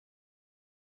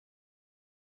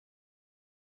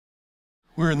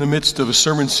We're in the midst of a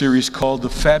sermon series called The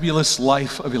Fabulous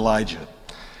Life of Elijah.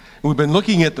 We've been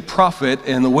looking at the prophet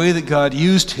and the way that God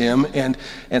used him and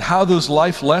how those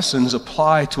life lessons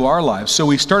apply to our lives. So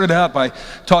we started out by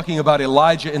talking about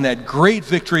Elijah and that great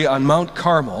victory on Mount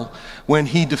Carmel when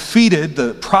he defeated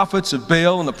the prophets of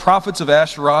Baal and the prophets of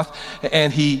Asheroth,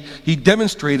 and he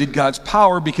demonstrated God's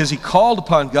power because he called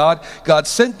upon God. God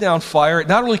sent down fire. It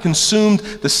not only consumed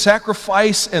the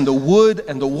sacrifice and the wood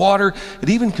and the water, it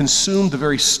even consumed the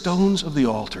very stones of the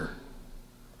altar.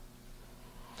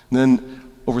 And then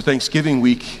over Thanksgiving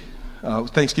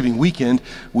weekend,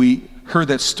 we heard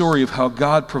that story of how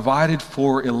God provided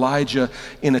for Elijah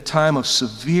in a time of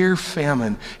severe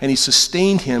famine, and he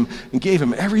sustained him and gave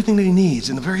him everything that he needs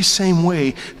in the very same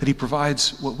way that he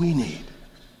provides what we need.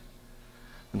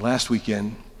 And last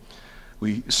weekend,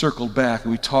 we circled back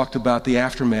and we talked about the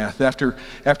aftermath.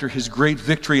 After his great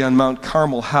victory on Mount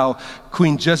Carmel, how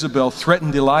Queen Jezebel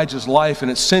threatened Elijah's life, and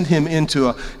it sent him into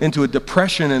a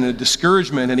depression and a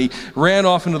discouragement, and he ran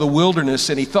off into the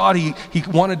wilderness, and he thought he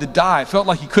wanted to die, felt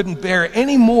like he couldn't bear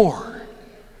any more.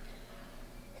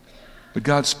 But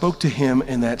God spoke to him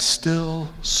in that still,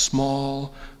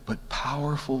 small, but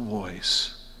powerful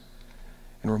voice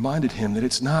and reminded him that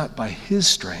it's not by his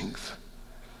strength,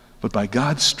 but by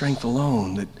God's strength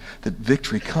alone that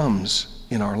victory comes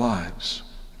in our lives.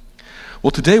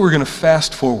 Well, today we're going to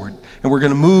fast forward, and we're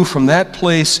going to move from that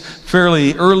place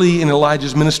fairly early in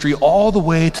Elijah's ministry all the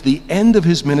way to the end of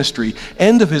his ministry,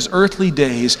 end of his earthly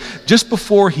days, just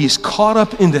before he's caught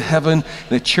up into heaven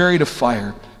in a chariot of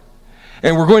fire.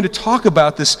 And we're going to talk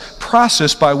about this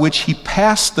process by which he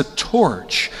passed the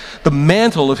torch, the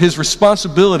mantle of his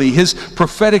responsibility, his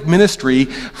prophetic ministry,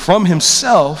 from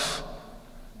himself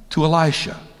to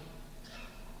Elisha.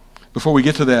 Before we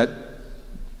get to that,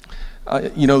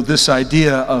 this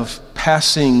idea of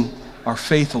passing our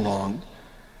faith along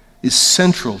is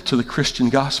central to the Christian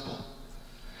gospel.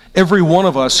 Every one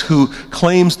of us who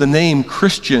claims the name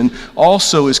Christian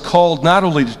also is called not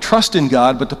only to trust in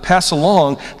God, but to pass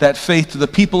along that faith to the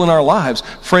people in our lives,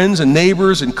 friends and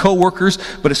neighbors and co-workers,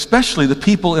 but especially the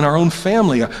people in our own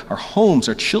family, our homes,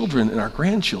 our children, and our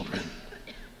grandchildren.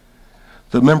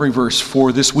 The memory verse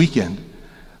for this weekend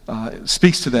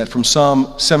speaks to that from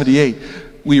Psalm 78.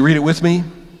 Will you read it with me?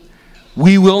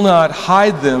 We will not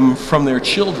hide them from their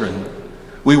children.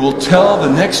 We will tell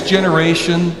the next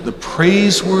generation the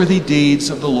praiseworthy deeds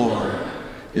of the Lord,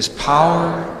 his power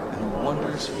and the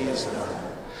wonders he has done.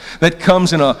 That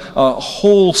comes in a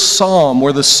whole psalm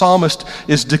where the psalmist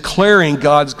is declaring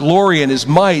God's glory and his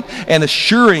might and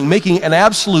making an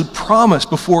absolute promise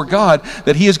before God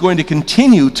that he is going to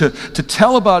continue to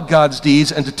tell about God's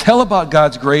deeds and to tell about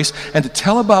God's grace and to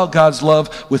tell about God's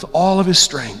love with all of his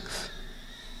strength.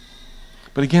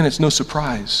 But again, it's no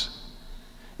surprise.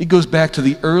 It goes back to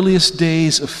the earliest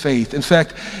days of faith. In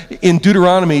fact, in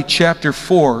Deuteronomy chapter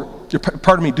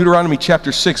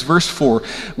 6, verse 4,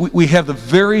 we have the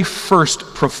very first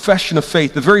profession of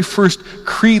faith, the very first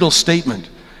creedal statement.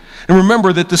 And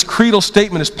remember that this creedal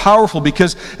statement is powerful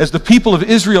because as the people of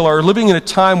Israel are living in a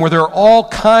time where there are all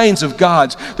kinds of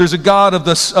gods, there's a God of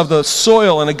the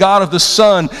soil and a God of the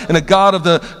sun and a God of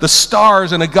the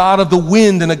stars and a God of the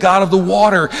wind and a God of the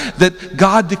water, that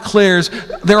God declares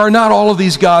there are not all of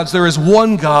these gods, there is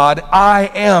one God,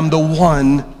 I am the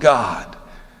one God.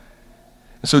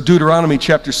 And so Deuteronomy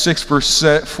chapter 6 verse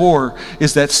 4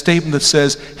 is that statement that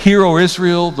says, "Hear, O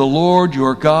Israel, the Lord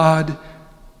your God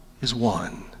is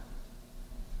one."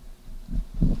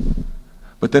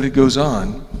 But then it goes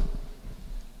on.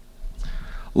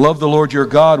 Love the Lord your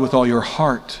God with all your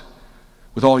heart,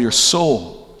 with all your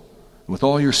soul, and with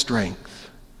all your strength.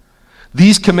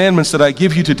 These commandments that I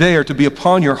give you today are to be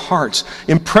upon your hearts.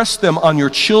 Impress them on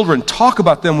your children. Talk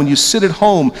about them when you sit at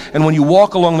home and when you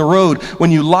walk along the road,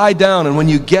 when you lie down and when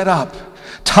you get up.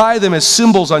 Tie them as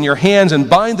symbols on your hands and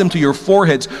bind them to your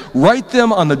foreheads. Write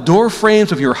them on the door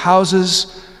frames of your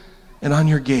houses and on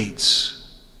your gates.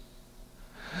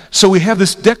 So we have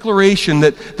this declaration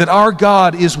that our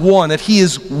God is one, that he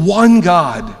is one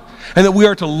God, and that we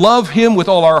are to love him with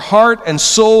all our heart and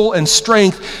soul and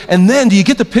strength. And then, do you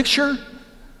get the picture?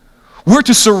 We're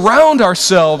to surround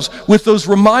ourselves with those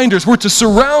reminders. We're to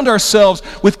surround ourselves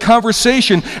with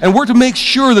conversation. And we're to make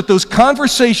sure that those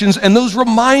conversations and those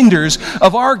reminders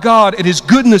of our God and his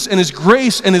goodness and his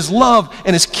grace and his love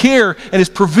and his care and his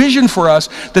provision for us,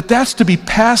 that's to be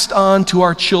passed on to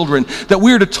our children. That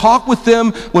we're to talk with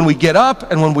them when we get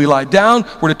up and when we lie down.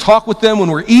 We're to talk with them when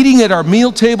we're eating at our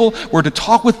meal table. We're to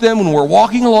talk with them when we're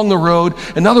walking along the road.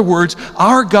 In other words,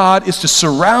 our God is to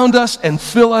surround us and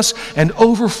fill us and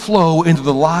overflow into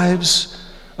the lives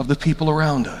of the people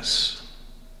around us.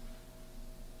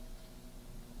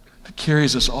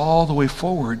 carries us all the way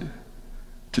forward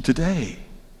to today,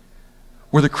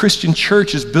 where the Christian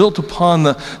church is built upon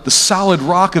the solid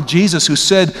rock of Jesus, who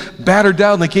said, batter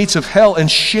down the gates of hell and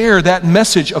share that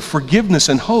message of forgiveness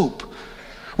and hope.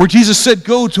 Where Jesus said,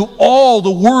 go to all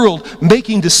the world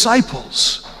making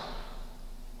disciples.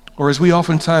 Or as we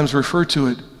oftentimes refer to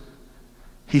it,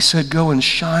 he said, go and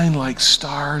shine like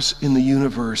stars in the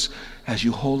universe as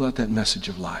you hold out that message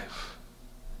of life.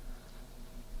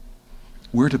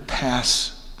 We're to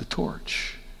pass the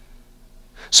torch.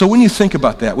 So when you think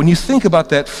about that, when you think about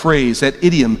that phrase, that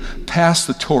idiom, pass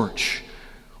the torch,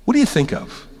 what do you think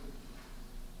of?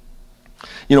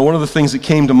 You know, one of the things that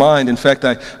came to mind, in fact,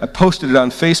 I posted it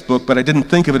on Facebook, but I didn't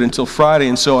think of it until Friday,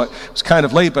 and so it was kind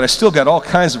of late, but I still got all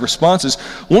kinds of responses.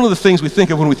 One of the things we think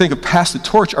of when we think of pass the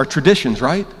torch are traditions,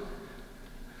 right?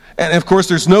 And of course,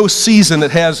 there's no season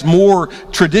that has more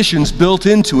traditions built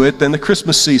into it than the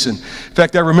Christmas season. In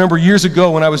fact, I remember years ago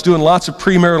when I was doing lots of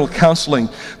premarital counseling,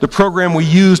 the program we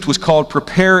used was called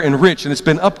Prepare Enrich, and it's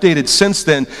been updated since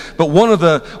then. But one of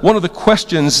the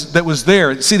questions that was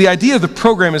there, see, the idea of the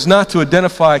program is not to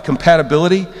identify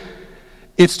compatibility.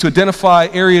 It's to identify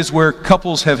areas where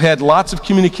couples have had lots of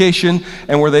communication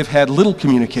and where they've had little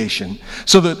communication.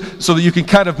 So that you can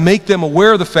kind of make them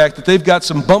aware of the fact that they've got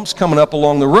some bumps coming up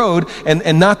along the road,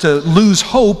 and not to lose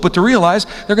hope, but to realize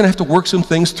they're going to have to work some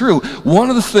things through. One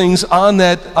of the things on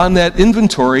that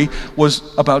inventory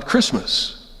was about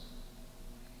Christmas.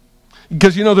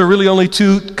 Because you know there are really only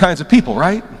two kinds of people,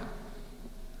 right?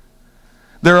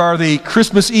 There are the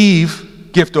Christmas Eve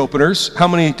gift openers. How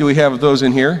many do we have of those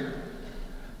in here?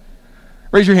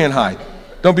 Raise your hand high.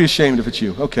 Don't be ashamed if it's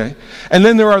you. Okay. And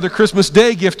then there are the Christmas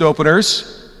Day gift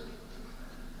openers.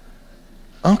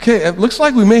 Okay, it looks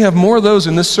like we may have more of those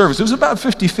in this service. It was about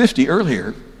 50-50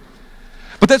 earlier.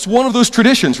 But that's one of those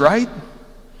traditions, right?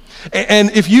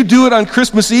 And if you do it on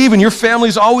Christmas Eve and your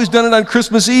family's always done it on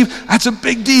Christmas Eve, that's a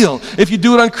big deal. If you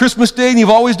do it on Christmas Day and you've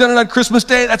always done it on Christmas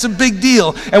Day, that's a big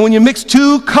deal. And when you mix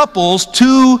two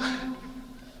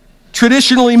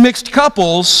traditionally mixed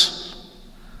couples,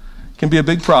 can be a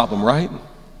big problem, right?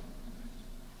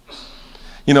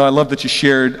 You know, I love that you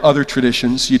shared other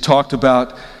traditions. You talked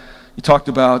about,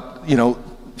 you know,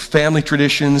 family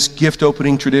traditions, gift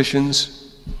opening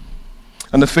traditions.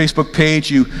 On the Facebook page,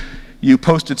 you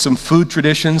posted some food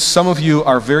traditions. Some of you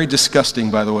are very disgusting,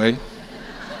 by the way.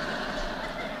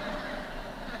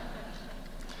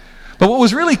 But what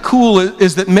was really cool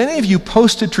is that many of you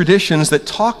posted traditions that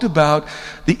talked about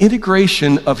the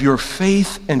integration of your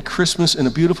faith and Christmas in a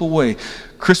beautiful way.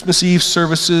 Christmas Eve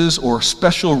services, or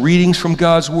special readings from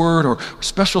God's Word, or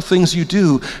special things you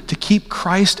do to keep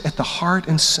Christ at the heart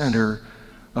and center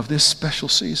of this special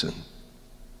season.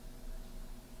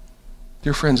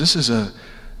 Dear friends, this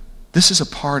is a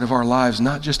part of our lives,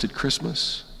 not just at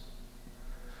Christmas.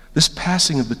 This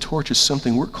passing of the torch is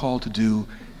something we're called to do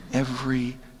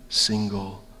every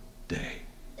single day.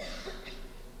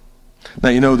 Now,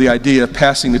 you know, the idea of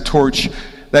passing the torch,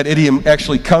 that idiom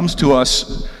actually comes to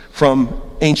us from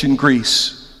ancient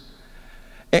Greece.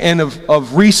 And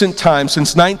of recent times,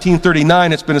 since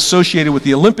 1939, it's been associated with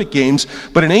the Olympic Games.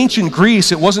 But in ancient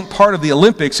Greece, it wasn't part of the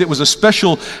Olympics. It was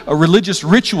a religious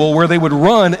ritual where they would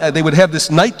run, they would have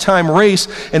this nighttime race,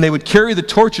 and they would carry the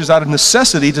torches out of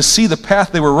necessity to see the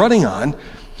path they were running on.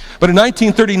 But in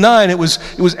 1939, it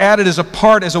was added as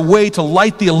a way to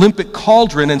light the Olympic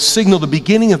cauldron and signal the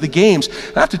beginning of the games.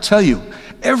 And I have to tell you,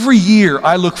 every year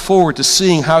I look forward to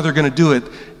seeing how they're going to do it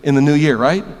in the new year,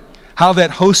 right? How that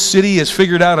host city has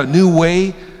figured out a new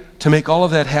way to make all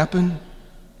of that happen.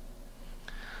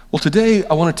 Well, today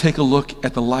I want to take a look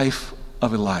at the life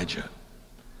of Elijah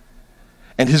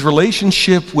and his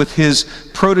relationship with his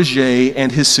protege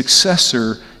and his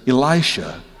successor,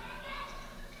 Elisha,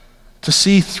 to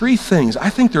see three things. I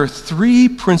think there are three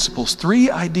principles, three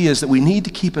ideas that we need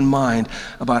to keep in mind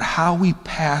about how we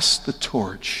pass the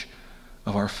torch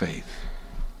of our faith.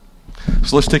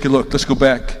 So let's take a look. Let's go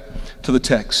back to the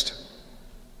text.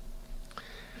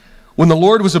 When the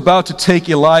Lord was about to take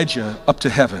Elijah up to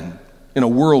heaven in a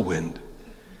whirlwind,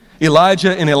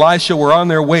 Elijah and Elisha were on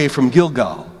their way from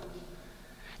Gilgal.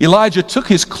 Elijah took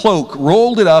his cloak,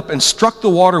 rolled it up, and struck the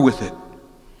water with it.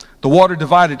 The water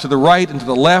divided to the right and to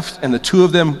the left, and the two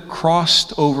of them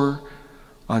crossed over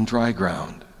on dry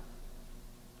ground.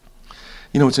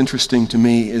 You know what's interesting to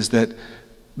me is that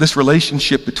this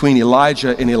relationship between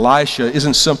Elijah and Elisha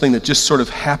isn't something that just sort of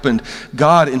happened.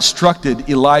 God instructed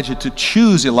Elijah to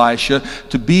choose Elisha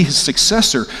to be his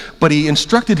successor, but he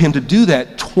instructed him to do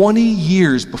that 20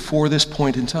 years before this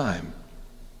point in time.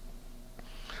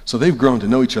 So they've grown to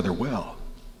know each other well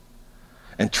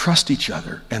and trust each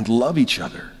other and love each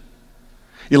other.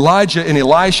 Elijah and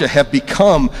Elisha have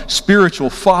become spiritual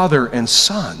father and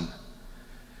son.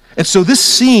 And so this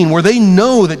scene where they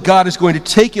know that God is going to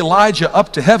take Elijah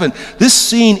up to heaven, this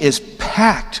scene is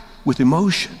packed with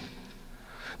emotion.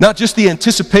 Not just the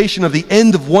anticipation of the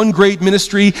end of one great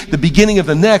ministry, the beginning of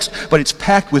the next, but it's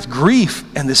packed with grief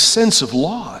and this sense of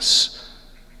loss.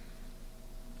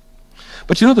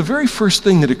 But you know, the very first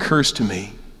thing that occurs to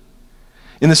me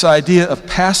in this idea of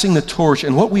passing the torch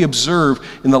and what we observe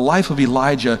in the life of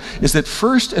Elijah is that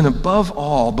first and above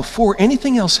all, before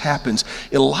anything else happens,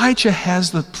 Elijah has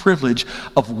the privilege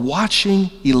of watching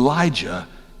Elijah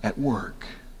at work.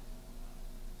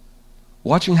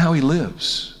 Watching how he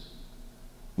lives,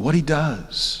 what he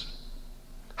does,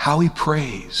 how he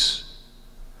prays,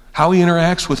 how he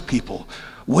interacts with people,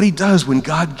 what he does when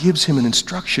God gives him an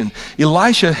instruction.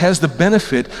 Elisha has the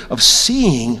benefit of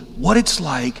seeing what it's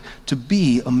like to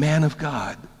be a man of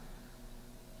God.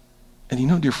 And you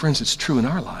know, dear friends, it's true in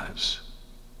our lives.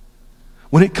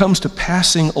 When it comes to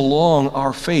passing along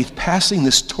our faith, passing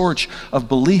this torch of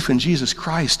belief in Jesus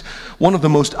Christ, one of the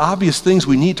most obvious things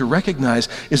we need to recognize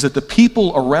is that the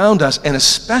people around us, and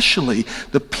especially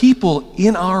the people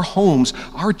in our homes,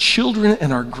 our children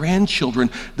and our grandchildren,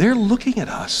 they're looking at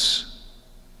us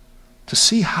to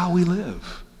see how we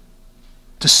live,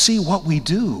 to see what we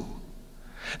do.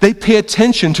 They pay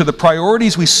attention to the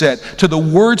priorities we set, to the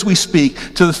words we speak,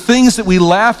 to the things that we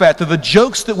laugh at, to the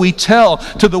jokes that we tell,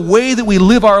 to the way that we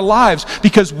live our lives,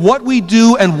 because what we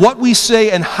do and what we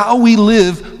say and how we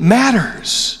live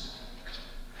matters.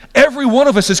 Every one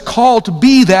of us is called to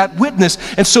be that witness.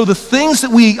 And so the things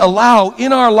that we allow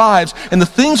in our lives and the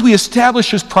things we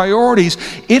establish as priorities,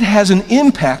 it has an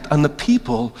impact on the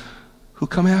people who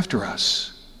come after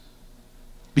us,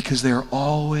 because they're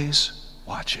always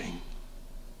watching.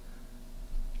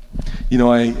 You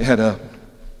know, I had an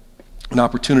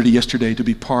opportunity yesterday to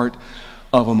be part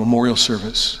of a memorial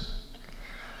service.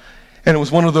 And it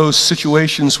was one of those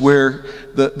situations where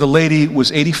the lady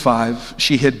was 85.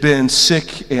 She had been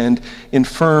sick and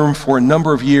infirm for a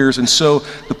number of years. And so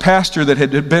the pastor that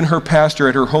had been her pastor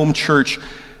at her home church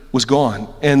was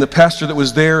gone. And the pastor that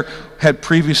was there had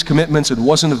previous commitments and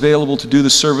wasn't available to do the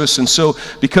service. And so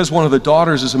because one of the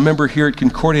daughters is a member here at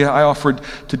Concordia, I offered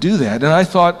to do that. And I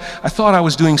thought I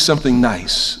was doing something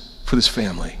nice for this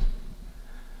family.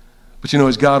 But you know,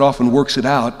 as God often works it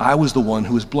out, I was the one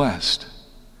who was blessed.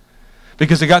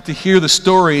 Because I got to hear the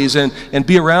stories and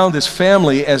be around this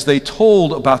family as they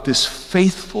told about this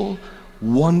faithful,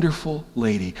 wonderful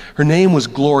lady. Her name was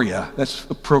Gloria. That's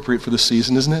appropriate for the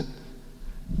season, isn't it?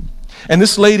 And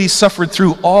this lady suffered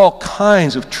through all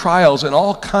kinds of trials and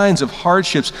all kinds of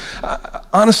hardships.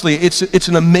 Honestly, it's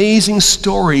an amazing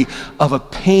story of a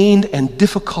pained and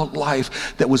difficult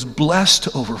life that was blessed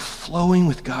to overflowing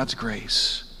with God's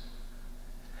grace.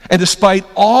 And despite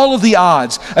all of the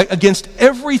odds, against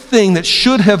everything that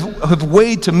should have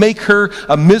weighed to make her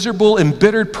a miserable,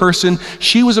 embittered person,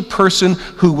 she was a person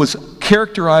who was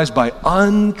characterized by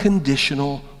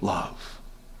unconditional love.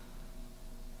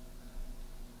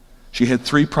 She had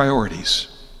three priorities: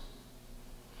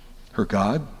 her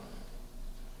God,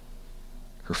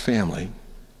 her family,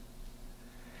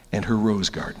 and her rose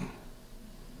garden.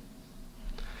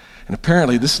 And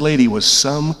apparently this lady was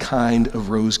some kind of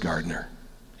rose gardener.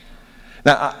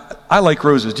 Now, I like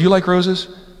roses. Do you like roses?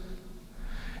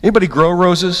 Anybody grow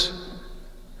roses?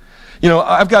 You know,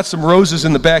 I've got some roses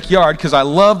in the backyard because I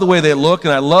love the way they look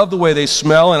and I love the way they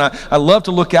smell, and I love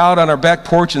to look out on our back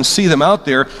porch and see them out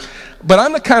there. But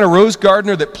I'm the kind of rose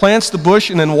gardener that plants the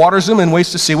bush and then waters them and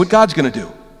waits to see what God's going to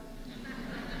do.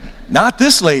 Not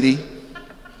this lady.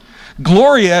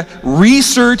 Gloria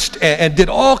researched and did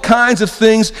all kinds of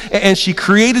things, and she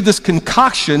created this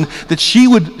concoction that she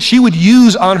would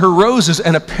use on her roses,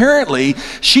 and apparently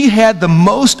she had the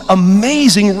most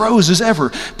amazing roses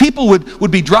ever. People would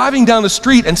be driving down the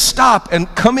street and stop and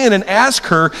come in and ask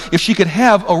her if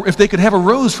they could have a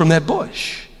rose from that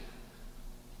bush.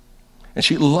 And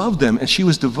she loved them, and she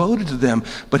was devoted to them.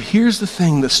 But here's the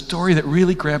thing, the story that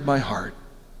really grabbed my heart.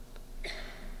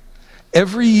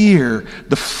 Every year,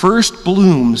 the first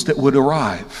blooms that would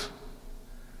arrive,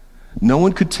 no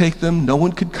one could take them, no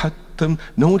one could cut them,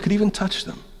 no one could even touch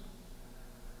them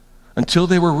until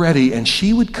they were ready, and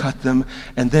she would cut them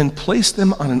and then place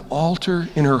them on an altar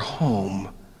in her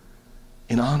home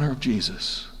in honor of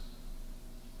Jesus.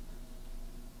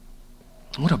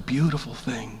 What a beautiful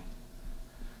thing.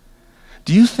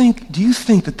 Do you think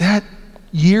that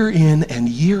year in and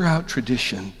year out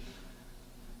tradition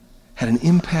had an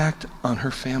impact on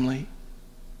her family?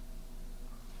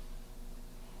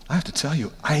 I have to tell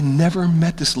you, I never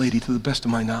met this lady to the best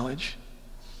of my knowledge.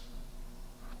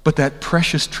 But that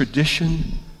precious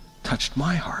tradition touched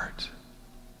my heart.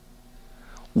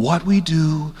 What we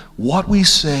do, what we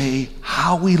say,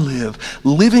 how we live,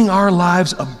 living our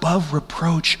lives above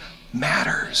reproach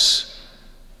matters.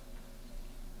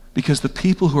 Because the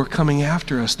people who are coming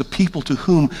after us, the people to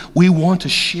whom we want to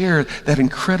share that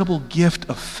incredible gift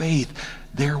of faith,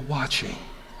 they're watching.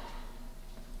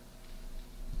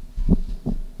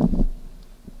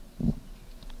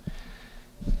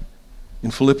 In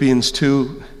Philippians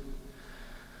 2,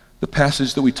 the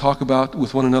passage that we talk about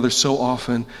with one another so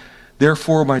often,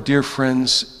 therefore, my dear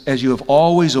friends, as you have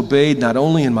always obeyed, not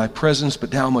only in my presence,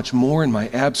 but now much more in my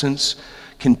absence,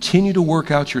 continue to work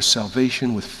out your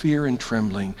salvation with fear and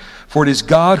trembling, for it is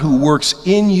God who works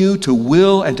in you to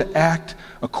will and to act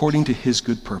according to his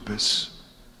good purpose.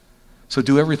 So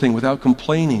do everything without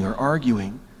complaining or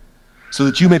arguing, so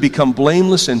that you may become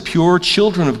blameless and pure,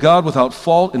 children of God without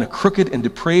fault in a crooked and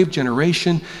depraved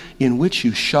generation, in which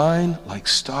you shine like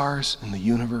stars in the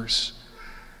universe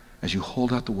as you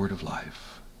hold out the word of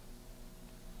life.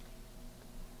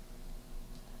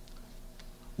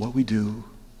 What we do,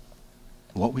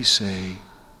 what we say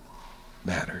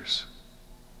matters.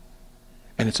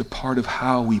 And it's a part of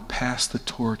how we pass the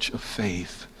torch of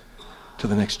faith to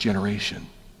the next generation.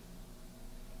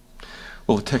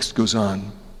 Well, the text goes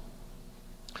on.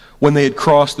 When they had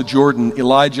crossed the Jordan,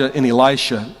 Elijah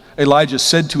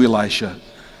said to Elisha,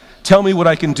 "Tell me what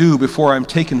I can do before I am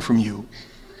taken from you."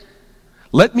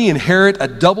 "Let me inherit a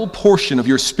double portion of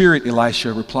your spirit,"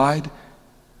 Elisha replied.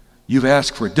 "You've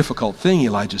asked for a difficult thing,"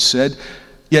 Elijah said.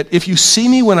 "Yet if you see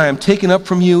me when I am taken up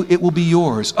from you, it will be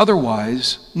yours.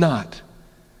 Otherwise, not."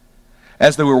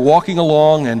 As they were walking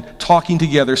along and talking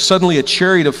together, suddenly a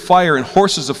chariot of fire and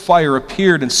horses of fire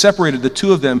appeared and separated the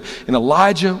two of them, and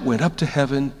Elijah went up to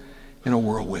heaven in a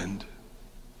whirlwind.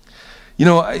 You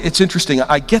know, it's interesting.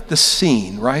 I get the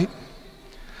scene, right?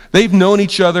 They've known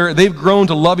each other. They've grown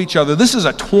to love each other. This is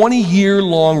a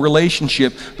 20-year-long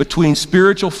relationship between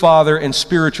spiritual father and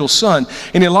spiritual son.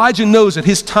 And Elijah knows that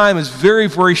his time is very,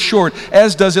 very short,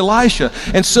 as does Elisha.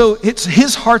 And so it's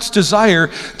his heart's desire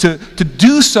to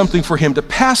do something for him, to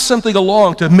pass something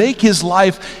along, to make his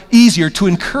life easier, to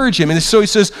encourage him. And so he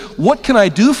says, "What can I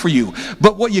do for you?"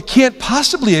 But what you can't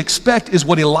possibly expect is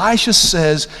what Elisha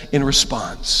says in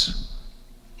response.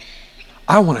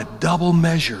 "I want a double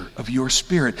measure of your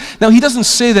spirit." Now, he doesn't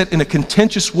say that in a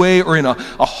contentious way or in a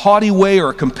haughty way or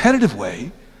a competitive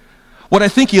way. What I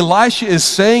think Elisha is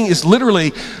saying is literally,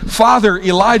 "Father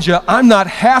Elijah, I'm not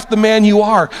half the man you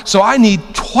are, so I need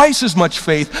twice as much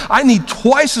faith. I need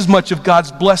twice as much of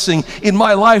God's blessing in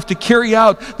my life to carry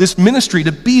out this ministry,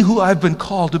 to be who I've been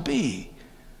called to be."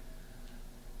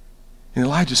 And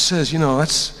Elijah says,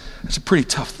 that's a pretty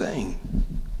tough thing.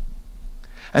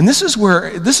 And this is where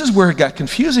it got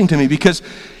confusing to me, because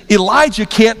Elijah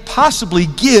can't possibly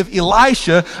give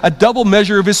Elisha a double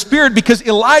measure of his spirit, because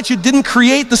Elijah didn't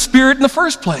create the spirit in the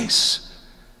first place.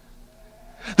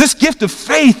 This gift of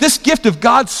faith, this gift of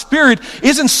God's Spirit,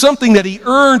 isn't something that he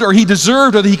earned or he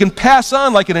deserved or that he can pass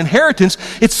on like an inheritance.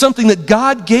 It's something that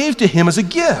God gave to him as a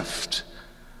gift.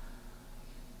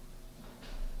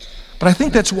 But I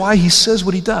think that's why he says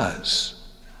what he does.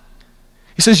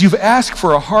 He says, "You've asked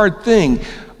for a hard thing,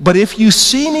 but if you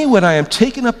see me when I am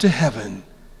taken up to heaven,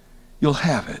 you'll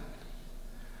have it."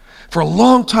 For a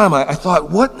long time, I thought,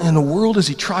 what in the world is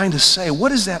he trying to say?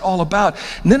 What is that all about?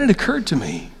 And then it occurred to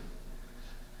me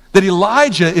that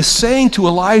Elijah is saying to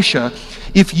Elisha,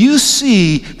 if you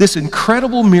see this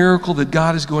incredible miracle that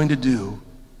God is going to do,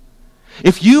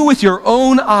 if you with your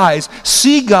own eyes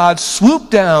see God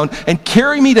swoop down and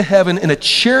carry me to heaven in a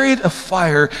chariot of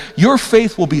fire, your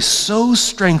faith will be so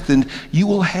strengthened, you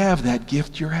will have that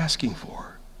gift you're asking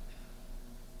for.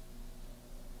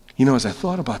 As I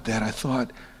thought about that, I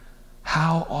thought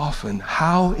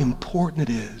how important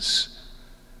it is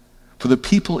for the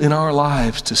people in our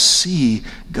lives to see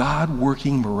God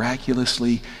working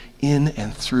miraculously in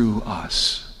and through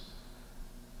us.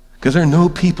 Because there are no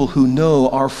people who know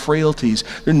our frailties.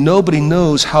 Nobody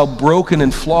knows how broken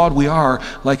and flawed we are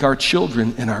like our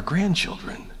children and our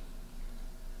grandchildren.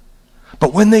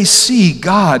 But when they see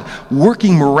God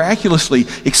working miraculously,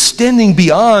 extending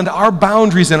beyond our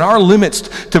boundaries and our limits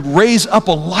to raise up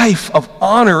a life of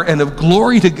honor and of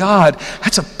glory to God,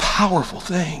 that's a powerful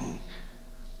thing.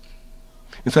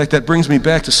 In fact, that brings me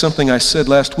back to something I said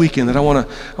last weekend that I want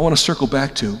to circle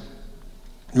back to.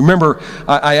 Remember,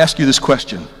 I asked you this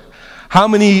question. How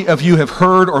many of you have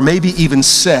heard or maybe even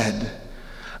said,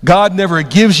 God never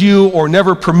gives you or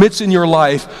never permits in your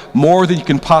life more than you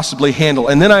can possibly handle?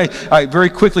 And then I very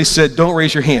quickly said, don't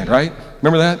raise your hand, right?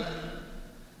 Remember that?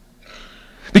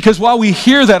 Because while we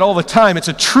hear that all the time, it's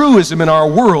a truism in our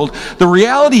world, the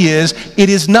reality is it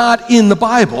is not in the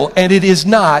Bible and it is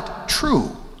not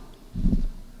true.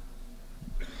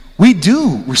 We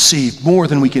do receive more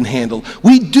than we can handle.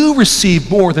 We do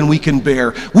receive more than we can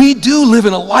bear. We do live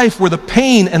in a life where the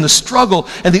pain and the struggle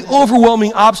and the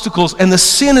overwhelming obstacles and the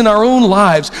sin in our own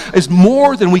lives is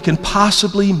more than we can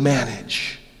possibly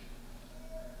manage.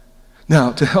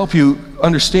 Now, to help you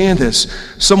understand this,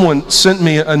 someone sent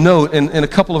me a note, and a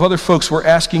couple of other folks were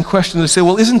asking questions. They say,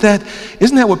 well, isn't that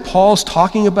what Paul's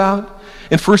talking about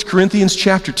in 1 Corinthians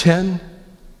chapter 10?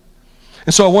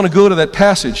 And so I want to go to that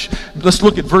passage. Let's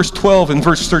look at verse 12 and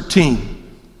verse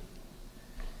 13.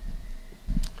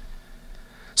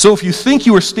 So if you think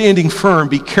you are standing firm,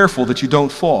 be careful that you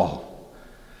don't fall.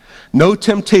 No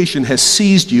temptation has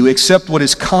seized you except what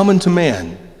is common to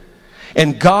man.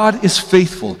 And God is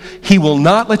faithful. He will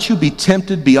not let you be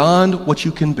tempted beyond what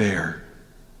you can bear.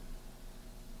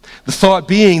 The thought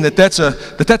being that's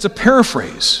a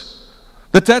paraphrase.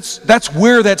 That's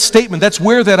where that statement, that's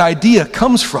where that idea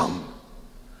comes from.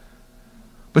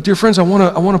 But dear friends, I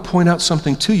want to point out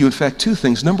something to you. In fact, two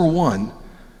things. Number one,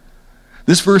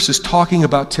 this verse is talking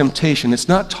about temptation. It's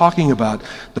not talking about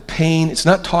the pain. It's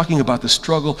not talking about the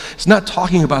struggle. It's not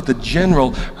talking about the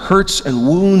general hurts and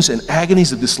wounds and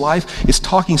agonies of this life. It's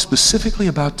talking specifically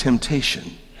about temptation.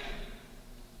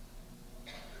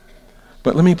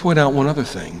 But let me point out one other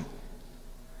thing.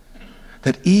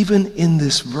 That even in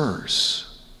this verse,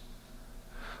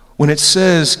 when it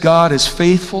says God is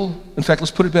faithful, in fact,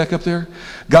 let's put it back up there.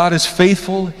 God is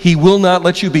faithful. He will not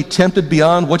let you be tempted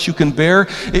beyond what you can bear.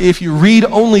 If you read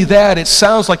only that, it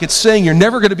sounds like it's saying you're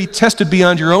never going to be tested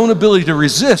beyond your own ability to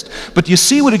resist. But do you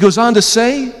see what it goes on to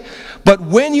say? But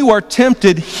when you are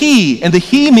tempted, He, and the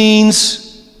He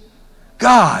means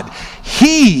God,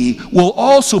 He will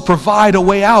also provide a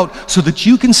way out so that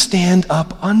you can stand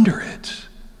up under it.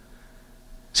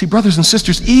 See, brothers and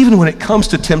sisters, even when it comes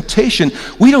to temptation,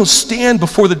 we don't stand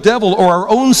before the devil or our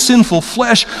own sinful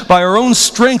flesh by our own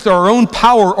strength or our own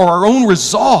power or our own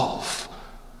resolve.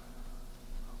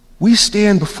 We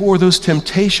stand before those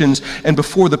temptations and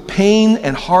before the pain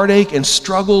and heartache and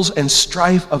struggles and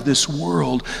strife of this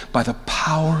world by the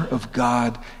power of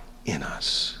God in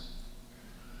us.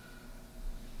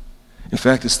 In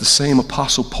fact, it's the same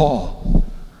Apostle Paul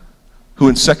who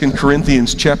in 2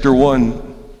 Corinthians chapter 1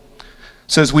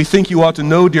 says, we think you ought to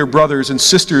know, dear brothers and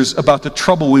sisters, about the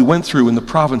trouble we went through in the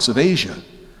province of Asia.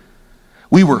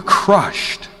 We were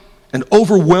crushed and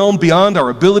overwhelmed beyond our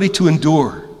ability to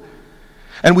endure.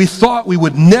 And we thought we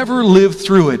would never live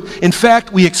through it. In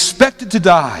fact, we expected to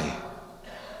die.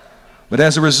 But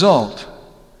as a result,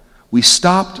 we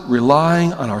stopped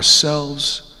relying on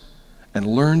ourselves and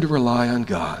learned to rely on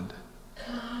God,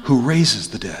 who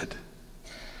raises the dead.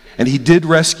 And He did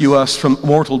rescue us from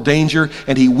mortal danger,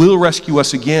 and He will rescue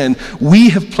us again. We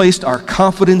have placed our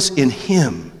confidence in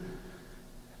Him,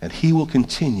 and He will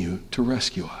continue to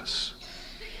rescue us.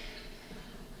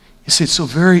 You see, it's so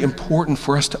very important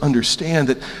for us to understand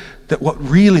that what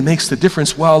really makes the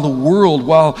difference while the world,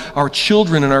 while our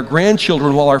children and our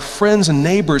grandchildren, while our friends and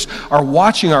neighbors are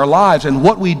watching our lives and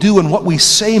what we do and what we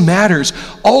say matters,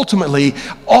 ultimately,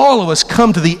 all of us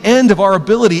come to the end of our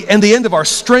ability and the end of our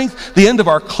strength, the end of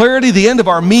our clarity, the end of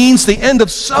our means, the end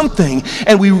of something,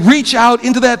 and we reach out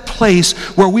into that place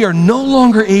where we are no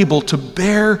longer able to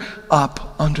bear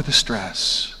up under the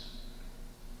stress,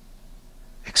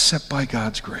 except by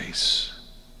God's grace.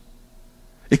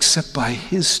 Except by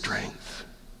His strength.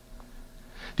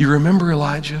 Do you remember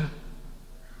Elijah?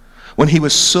 When he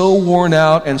was so worn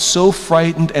out and so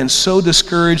frightened and so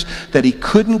discouraged that he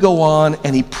couldn't go on,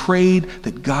 and he prayed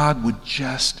that God would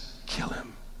just kill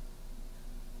him.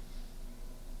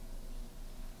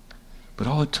 But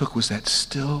all it took was that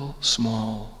still,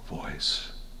 small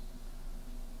voice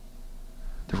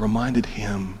that reminded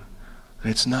him that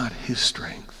it's not his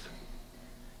strength,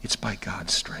 it's by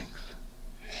God's strength.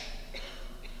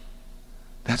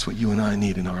 That's what you and I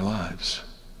need in our lives.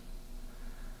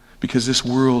 Because this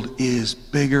world is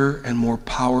bigger and more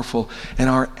powerful, and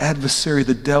our adversary,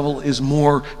 the devil, is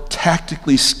more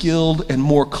tactically skilled and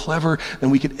more clever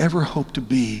than we could ever hope to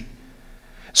be.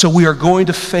 So we are going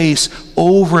to face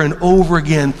over and over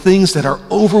again things that are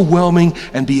overwhelming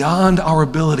and beyond our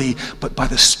ability, but by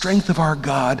the strength of our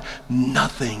God,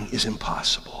 nothing is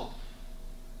impossible.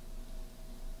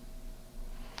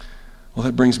 Well,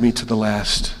 that brings me to the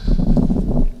last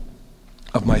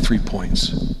of my 3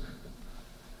 points.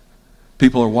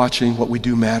 People are watching. What we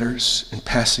do matters, and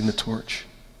passing the torch.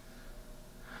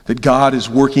 That God is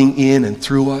working in and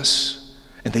through us,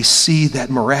 And they see that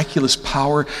miraculous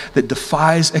power that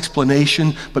defies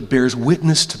explanation but bears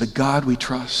witness to the God we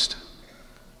trust.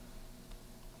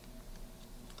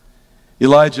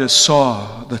 Elijah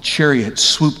saw the chariot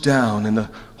swoop down and the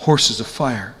horses of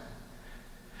fire.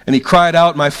 And he cried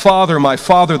out, my father,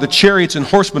 the chariots and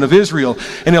horsemen of Israel.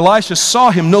 And Elisha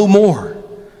saw him no more.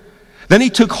 Then he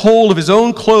took hold of his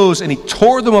own clothes and he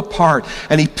tore them apart.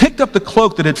 And he picked up the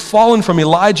cloak that had fallen from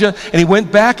Elijah, and he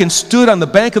went back and stood on the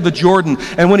bank of the Jordan.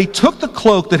 And when he took the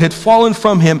cloak that had fallen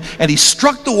from him and he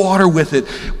struck the water with it,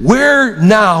 where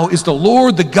now is the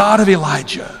Lord, the God of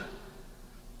Elijah?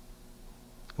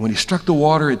 And when he struck the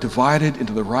water, it divided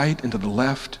into the right and to the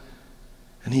left,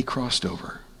 and he crossed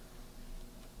over.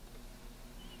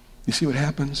 You see what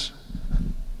happens?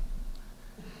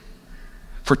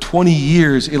 For 20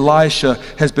 years, Elisha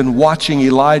has been watching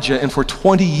Elijah, and for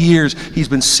 20 years, he's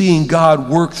been seeing God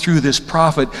work through this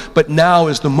prophet. But now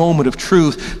is the moment of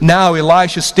truth. Now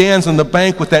Elisha stands on the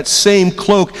bank with that same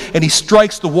cloak, and he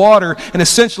strikes the water, and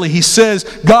essentially he says,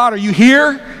 God, are you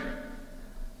here?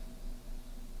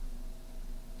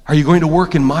 Are you going to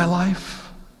work in my life?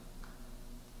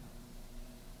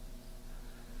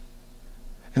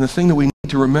 And the thing that we need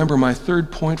to remember, my third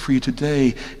point for you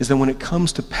today, is that when it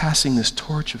comes to passing this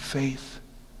torch of faith,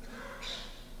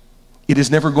 it is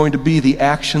never going to be the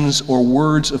actions or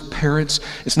words of parents.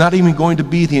 It's not even going to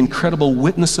be the incredible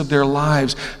witness of their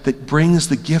lives that brings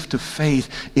the gift of faith.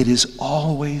 It is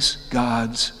always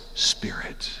God's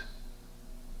Spirit.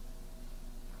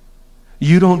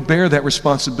 You don't bear that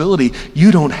responsibility.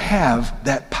 You don't have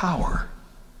that power.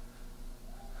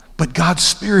 But God's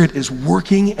Spirit is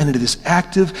working, and it is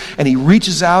active, and He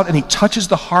reaches out and He touches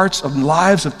the hearts and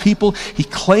lives of people. He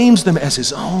claims them as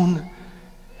His own,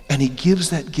 and He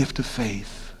gives that gift of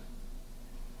faith.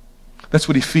 That's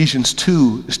what Ephesians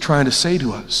 2 is trying to say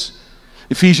to us.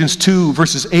 Ephesians 2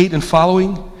 verses 8 and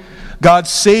following. God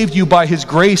saved you by His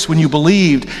grace when you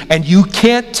believed, and you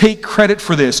can't take credit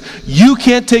for this. You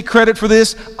can't take credit for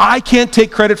this. I can't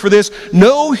take credit for this.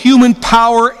 No human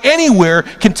power anywhere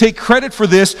can take credit for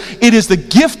this. It is the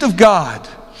gift of God.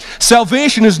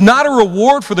 Salvation is not a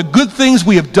reward for the good things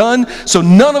we have done, so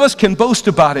none of us can boast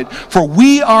about it, for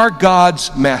we are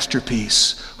God's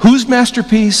masterpiece. Whose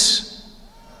masterpiece?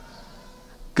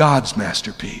 God's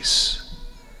masterpiece.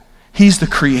 He's the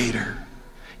creator.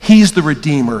 He's the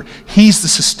Redeemer. He's the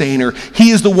sustainer.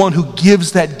 He is the one who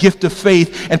gives that gift of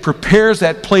faith and prepares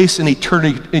that place in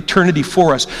eternity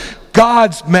for us.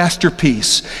 God's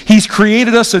masterpiece. He's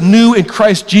created us anew in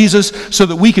Christ Jesus so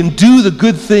that we can do the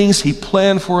good things He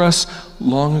planned for us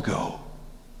long ago.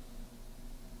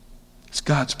 It's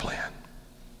God's plan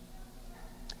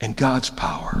and God's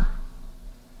power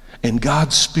and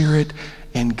God's Spirit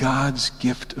and God's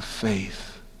gift of faith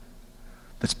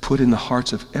that's put in the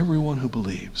hearts of everyone who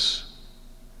believes.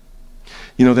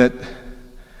 You know,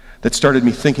 that started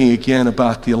me thinking again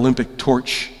about the Olympic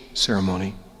torch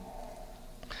ceremony.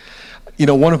 You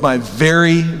know, one of my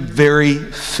very, very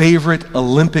favorite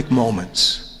Olympic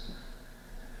moments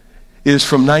is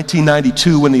from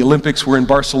 1992 when the Olympics were in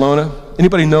Barcelona.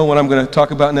 Anybody know what I'm going to talk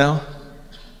about now?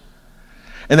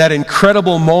 And that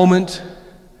incredible moment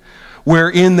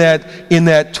where in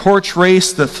that torch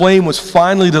race, the flame was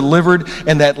finally delivered,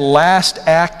 and that last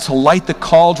act to light the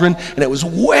cauldron, and it was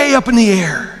way up in the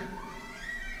air.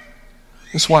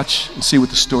 Let's watch and see what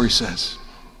the story says.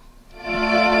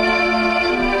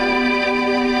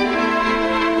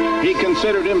 He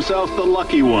considered himself the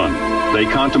lucky one. They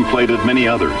contemplated many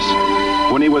others.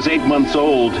 When he was 8 months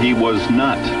old, he was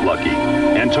not lucky.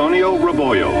 Antonio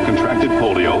Rebollo contracted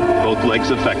polio, both legs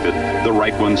affected, the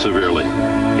right one severely.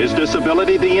 His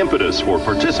disability, the impetus for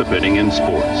participating in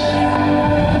sports.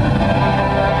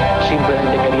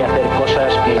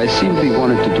 I simply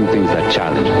wanted to do things that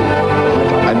challenged me.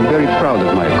 I'm very proud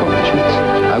of my accomplishments.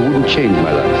 I wouldn't change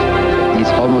my life. It's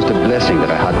almost a blessing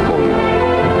that I had polio.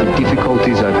 The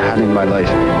difficulties I've had in my life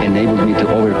enabled me to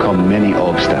overcome many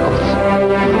obstacles.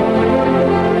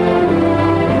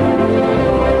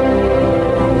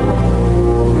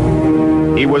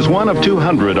 He was one of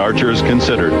 200 archers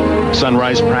considered.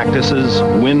 Sunrise practices,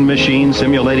 wind machine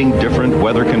simulating different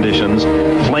weather conditions,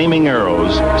 flaming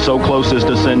arrows so close as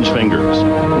to singe fingers.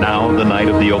 Now, the night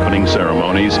of the opening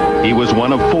ceremonies, he was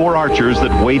one of 4 archers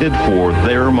that waited for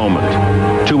their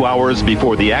moment. 2 hours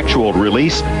before the actual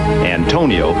release,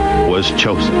 Antonio was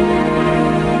chosen.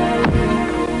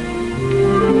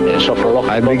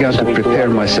 I began to prepare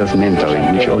myself mentally,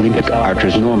 which Olympic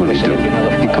archers normally do.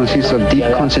 It consists of deep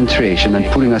concentration and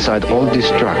putting aside all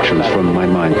distractions from my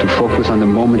mind to focus on the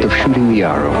moment of shooting the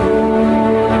arrow.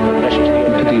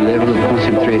 To the level of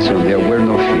concentration, there were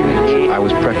no feelings. I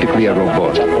was practically a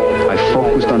robot. I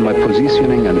focused on my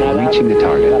positioning and reaching the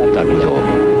target. That was all.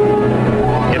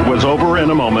 It was over in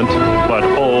a moment, but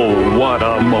oh, what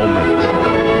a moment.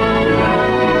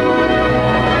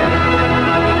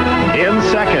 In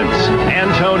seconds,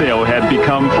 Antonio had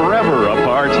become forever a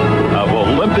part of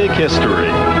Olympic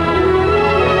history.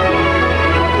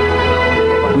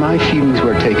 My feelings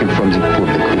were taken from the public,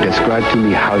 who described to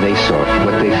me how they saw it,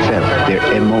 what they felt,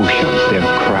 their emotions, their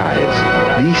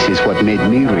cries. This is what made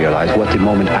me realize what the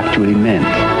moment actually meant.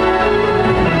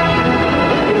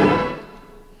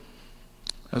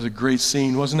 That was a great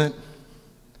scene, wasn't it?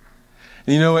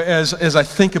 And you know, as I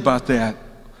think about that,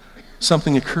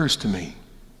 something occurs to me.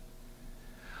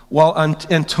 While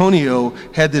Antonio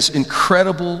had this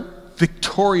incredible,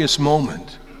 victorious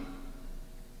moment,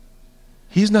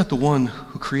 he's not the one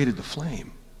who created the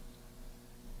flame.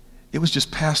 It was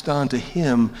just passed on to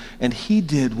him, and he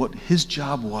did what his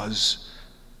job was,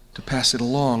 to pass it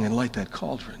along and light that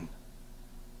cauldron.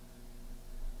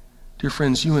 Dear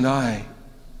friends, you and I,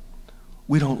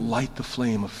 we don't light the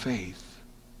flame of faith.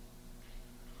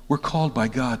 We're called by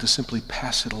God to simply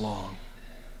pass it along,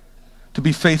 to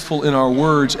be faithful in our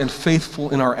words and faithful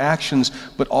in our actions,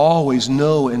 but always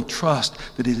know and trust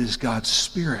that it is God's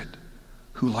Spirit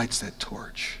who lights that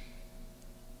torch.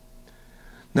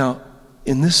 Now,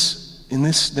 in this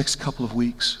next couple of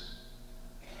weeks,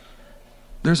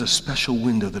 there's a special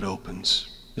window that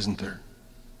opens, isn't there?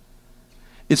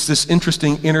 It's this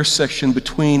interesting intersection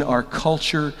between our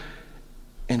culture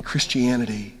and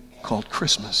Christianity called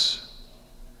Christmas.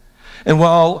 And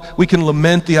while we can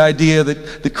lament the idea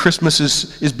that Christmas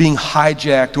is being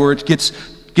hijacked, or it gets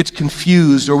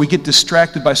confused, or we get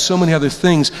distracted by so many other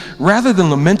things, rather than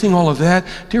lamenting all of that,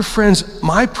 dear friends,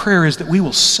 my prayer is that we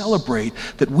will celebrate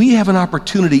that we have an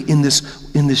opportunity in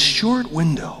this short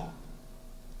window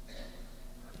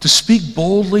to speak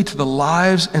boldly to the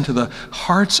lives and to the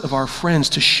hearts of our friends,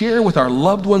 to share with our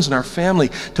loved ones and our family,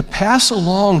 to pass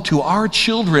along to our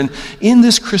children in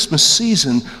this Christmas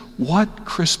season what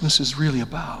Christmas is really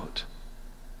about.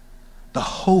 The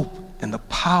hope and the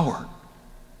power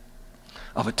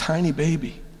of a tiny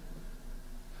baby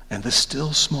and the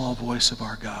still small voice of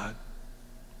our God.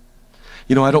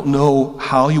 You know, I don't know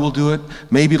how you will do it.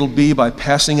 Maybe it'll be by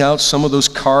passing out some of those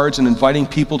cards and inviting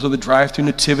people to the drive-thru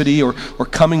nativity, or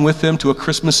coming with them to a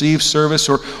Christmas Eve service,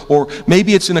 or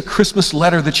maybe it's in a Christmas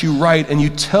letter that you write and you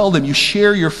tell them, you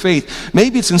share your faith.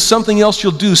 Maybe it's in something else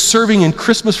you'll do, serving in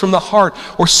Christmas from the heart,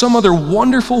 or some other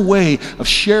wonderful way of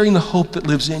sharing the hope that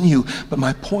lives in you. But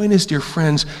my point is, dear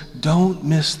friends, don't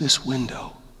miss this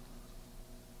window,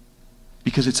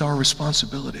 because it's our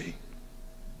responsibility,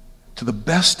 to the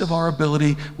best of our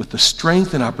ability, with the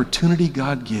strength and opportunity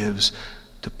God gives,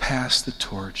 to pass the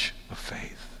torch of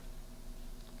faith.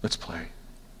 Let's pray.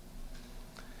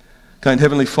 Kind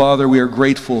Heavenly Father, we are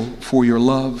grateful for your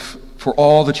love, for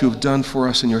all that you have done for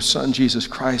us in your Son, Jesus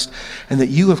Christ, and that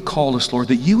you have called us, Lord,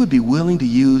 that you would be willing to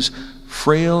use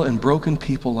frail and broken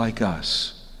people like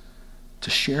us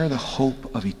to share the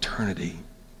hope of eternity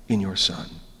in your Son.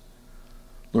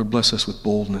 Lord, bless us with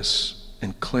boldness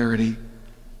and clarity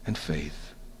and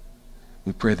faith.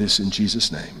 We pray this in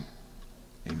Jesus' name.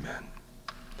 Amen.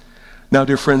 Now,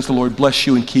 dear friends, the Lord bless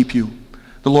you and keep you.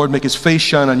 The Lord make his face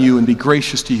shine on you and be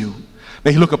gracious to you.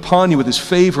 May he look upon you with his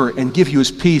favor and give you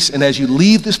his peace. And as you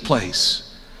leave this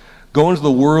place, go into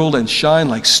the world and shine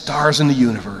like stars in the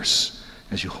universe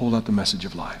as you hold out the message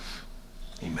of life.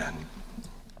 Amen.